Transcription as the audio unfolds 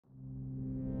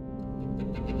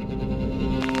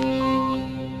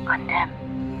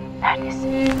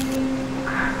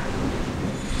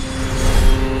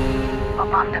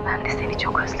Baban da ben de seni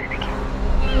çok özledik.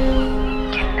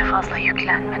 Kendine fazla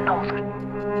yüklenme ne olur.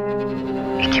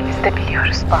 İkimiz de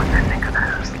biliyoruz bazen ne kadar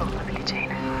hırslı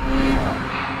olabileceğini.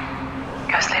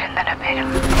 Gözlerinden öperim.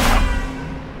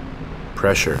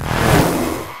 Pressure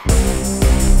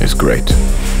is great.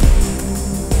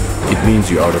 It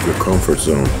means you're out of your comfort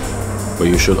zone, but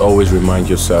you should always remind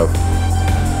yourself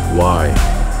why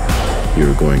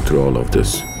you're going through all of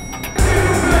this.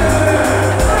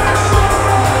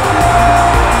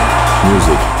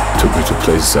 Music took me to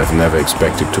places I've never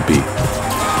expected to be.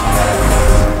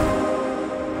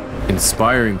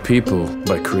 Inspiring people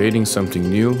by creating something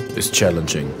new is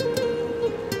challenging,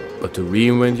 but to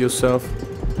reinvent yourself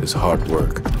is hard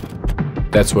work.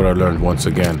 That's what I learned once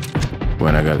again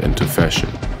when I got into fashion.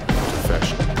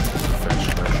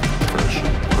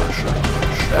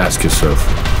 Ask yourself,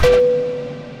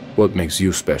 what makes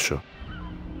you special?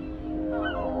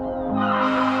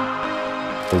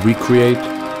 What we create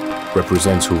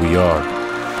represents who we are,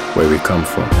 where we come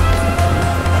from.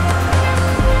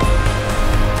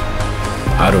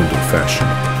 I don't do fashion.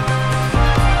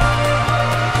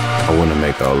 I want to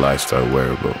make our lifestyle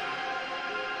wearable.